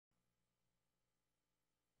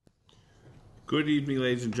Good evening,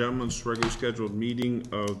 ladies and gentlemen. It's a regularly scheduled meeting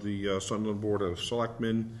of the Sunderland Board of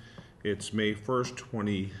Selectmen. It's May 1st,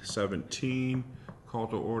 2017. Call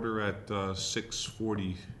to order at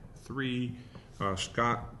 6:43.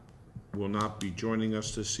 Scott will not be joining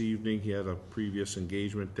us this evening. He had a previous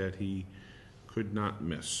engagement that he could not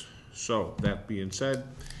miss. So, that being said,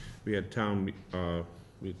 we had town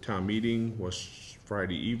meeting was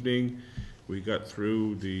Friday evening. We got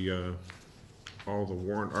through all the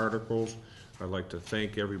warrant articles. I'd like to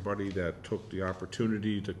thank everybody that took the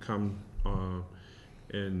opportunity to come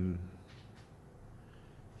and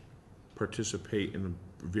participate in a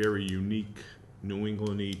very unique New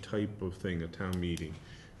England-y type of thing, a town meeting.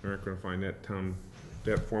 You're not going to find that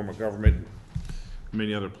form of government in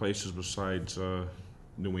many other places besides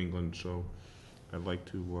New England. So I'd like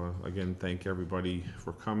to again thank everybody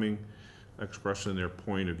for coming, expressing their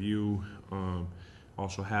point of view,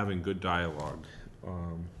 also having good dialogue.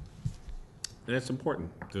 And that's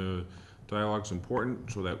important. The dialogue's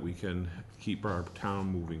important so that we can keep our town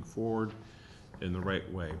moving forward in the right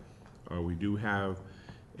way. We do have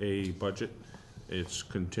a budget. It's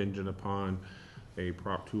contingent upon a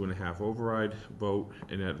Prop 2.5 override vote,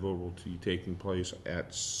 and that vote will be taking place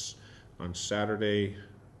on Saturday,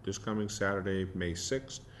 this coming Saturday, May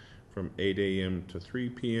 6th, from 8 a.m. to 3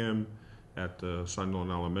 p.m. at the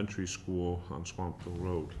Sunderland Elementary School on Swampfield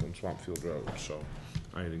Road. So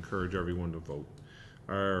I'd encourage everyone to vote.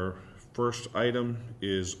 Our first item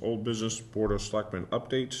is old business Board of Selectmen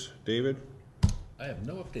updates. David? I have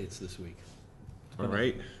no updates this week. All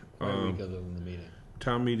right. Week other than the meeting.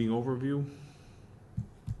 Town meeting overview.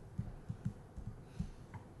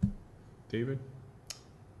 David?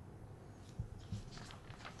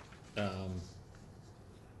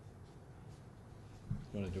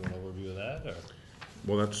 Want to do an overview of that, or?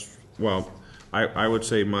 I would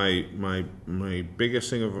say my biggest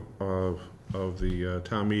thing of the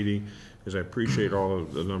town meeting is I appreciate all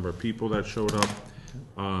of the number of people that showed up.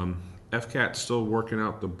 FCAT's still working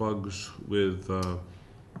out the bugs with the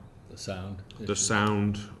sound.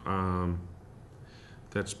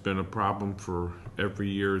 That's been a problem for every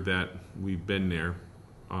year that we've been there.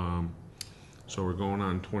 So we're going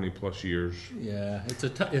on 20 plus years. Yeah, it's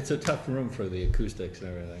a tough room for the acoustics and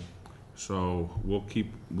everything. So we'll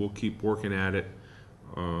keep working at it.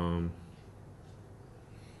 I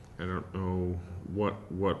don't know what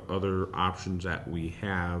other options that we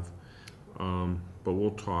have, but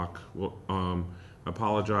we'll talk. We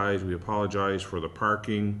apologize for the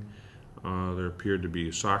parking. There appeared to be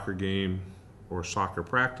a soccer game or soccer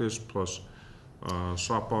practice plus a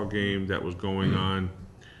softball game that was going on.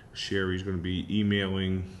 Sherry's going to be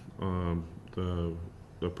emailing the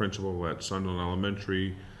principal at Sunderland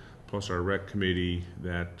Elementary plus our rec committee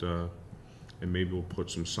that, and maybe we'll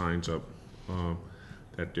put some signs up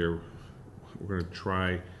that we're going to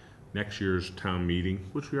try next year's town meeting,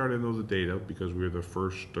 which we already know the date of because we're the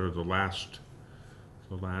first or the last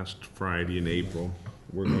Friday in April.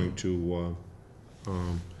 We're going to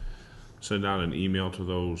send out an email to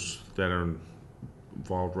those that are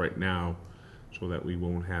involved right now so that we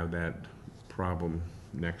won't have that problem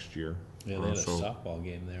next year. Yeah, they had a softball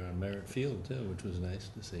game there on Merritt Field too, which was nice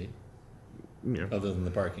to see. Yeah. Other than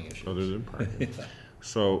the parking issue. Other than parking. Yeah.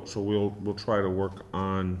 So we'll try to work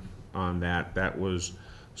on that. That was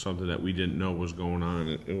something that we didn't know was going on,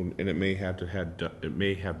 and it may have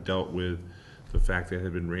dealt with the fact that it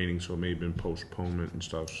had been raining, so it may have been postponement and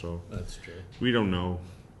stuff. So that's true. We don't know,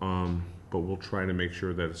 but we'll try to make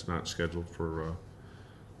sure that it's not scheduled for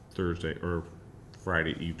Thursday or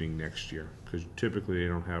Friday evening next year, because typically they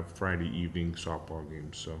don't have Friday evening softball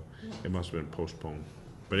games, so it must have been postponed.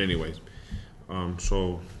 But anyways,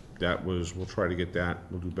 so that was, we'll try to get that.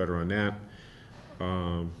 We'll do better on that.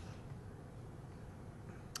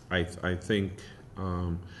 I think,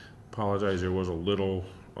 apologize, there was a little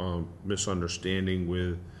misunderstanding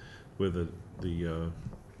with the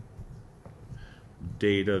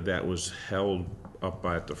data that was held up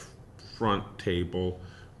at the front table.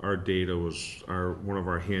 Our data was, one of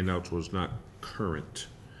our handouts was not current.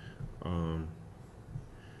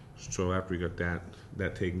 So after we got that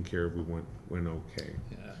taken care of, we went okay.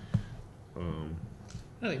 Yeah.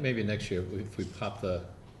 I think maybe next year if we pop the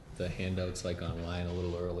handouts like online a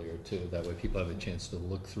little earlier too, that way people have a chance to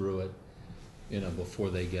look through it, before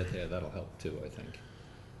they get there. That'll help too, I think.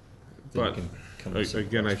 But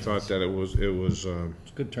again, I thought that it was it's a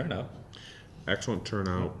good turnout. Excellent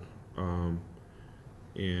turnout,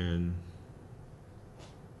 and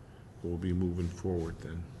we'll be moving forward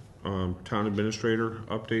then. Town administrator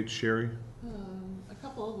updates, Sherry? A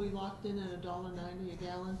couple. We locked in at $1.90 a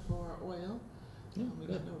gallon for oil. We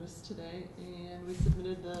got notice today, and we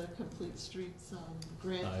submitted the Complete Streets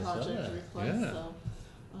grant I saw project that, request, yeah. so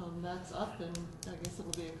that's up, and I guess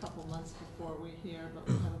it'll be a couple months before we hear, but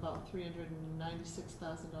we have about $396,000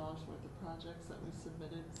 worth of projects that we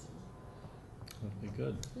submitted, so, That'd be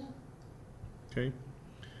good. yeah. Okay.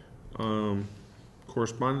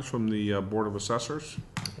 Correspondence from the Board of Assessors.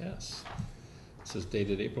 Yes. This is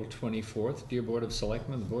dated April 24th. Dear Board of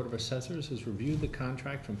Selectmen, the Board of Assessors has reviewed the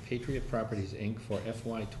contract from Patriot Properties, Inc. for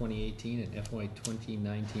FY 2018 and FY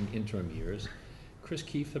 2019 interim years. Chris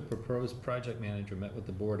Keefe, the proposed project manager, met with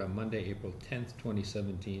the board on Monday, April 10th,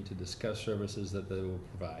 2017 to discuss services that they will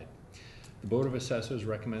provide. The Board of Assessors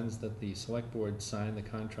recommends that the Select Board sign the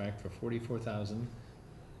contract for $44,000,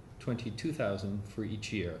 $22,000 for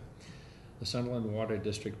each year. The Sunderland Water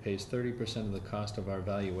District pays 30% of the cost of our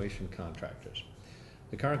valuation contractors.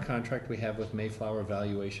 The current contract we have with Mayflower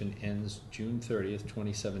Valuation ends June 30th,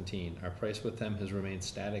 2017. Our price with them has remained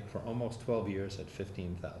static for almost 12 years at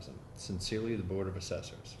 $15,000. Sincerely, the Board of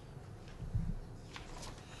Assessors.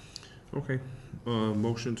 Okay.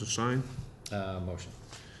 Motion to sign. Motion.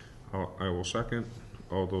 I will second.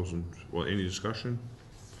 All those in, well, any discussion?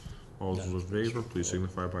 All those in favor, please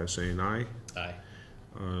signify by saying aye. Aye.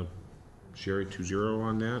 Sherry, 2-0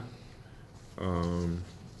 on that.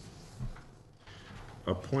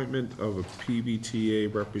 Appointment of a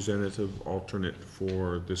PBTA representative alternate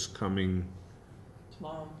for this coming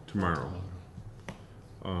tomorrow.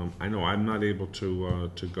 I know I'm not able to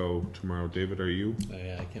go tomorrow. David, are you? Oh,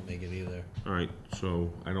 yeah, I can't make it either. All right,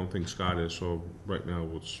 so I don't think Scott is, so right now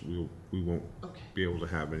we won't be able to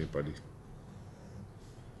have anybody.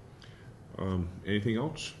 Anything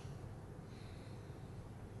else?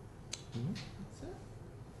 Mm-hmm. That's it.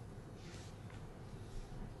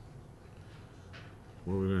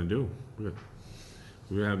 What are we gonna do?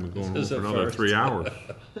 We haven't been going This is on for a another first. 3 hours.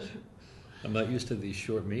 I'm not used to these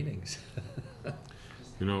short meetings.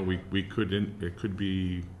 You know, we could, it could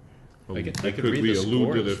be, I could it read the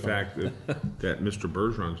allude to the scores fact that Mr.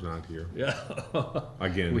 Bergeron's not here. Yeah.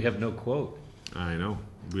 Again. We have no quote. I know,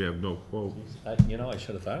 we have no quote. I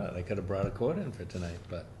should have thought of it. I could have brought a quote in for tonight,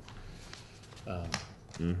 but.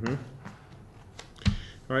 Mm-hmm.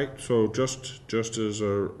 All right, so just as a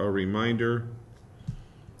reminder,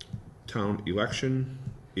 town election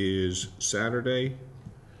is Saturday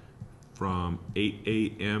from 8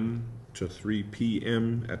 a.m. to 3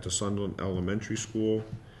 p.m. at the Sunderland Elementary School.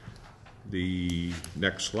 The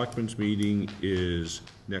next selectmen's meeting is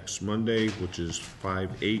next Monday, which is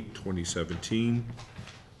 5/8/2017.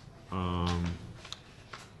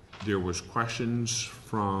 There was questions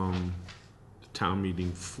from the town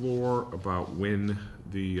meeting floor about when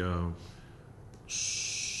the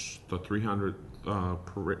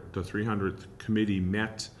 300th committee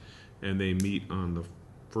met, and they meet on the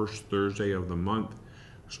first Thursday of the month.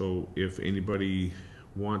 So if anybody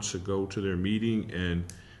wants to go to their meeting and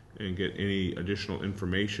get any additional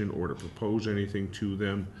information or to propose anything to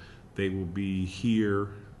them, they will be here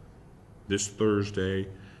this Thursday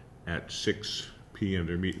at 6 p.m.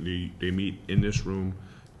 They meet in this room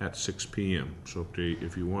at 6 p.m. So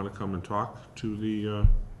if you want to come and talk to the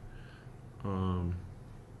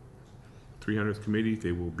 300th committee,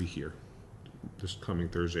 they will be here this coming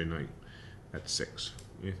Thursday night at 6.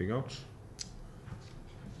 Anything else?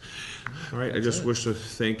 All right, I just wish to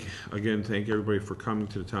thank everybody for coming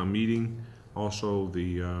to the town meeting. Also,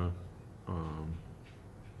 the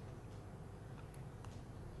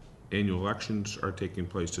annual elections are taking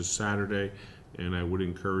place this Saturday, and I would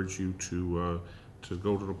encourage you to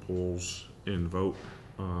go to the polls and vote.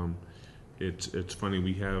 It's funny,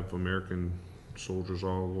 we have American soldiers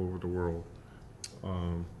all over the world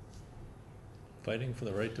Fighting for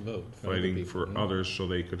the right to vote. fighting for others so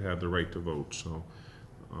they could have the right to vote. So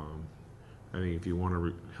I think if you want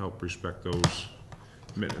to help respect those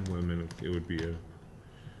men and women, it'd be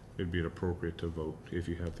appropriate to vote if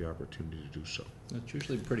you have the opportunity to do so. It's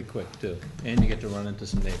usually pretty quick too, and you get to run into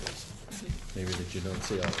some neighbors, maybe that you don't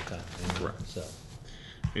see all the time. Correct. So,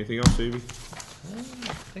 Anything else, Davey? I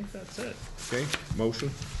think that's it. Okay, motion.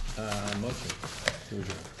 Motion to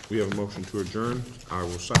adjourn. We have a motion to adjourn. I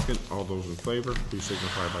will second. All those in favor, please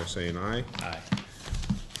signify by saying aye. Aye.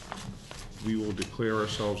 We will declare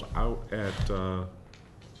ourselves out at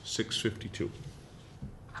 6:52.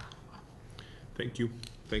 Thank you.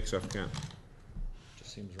 Thanks, FCAT.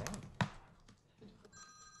 Just seems wrong.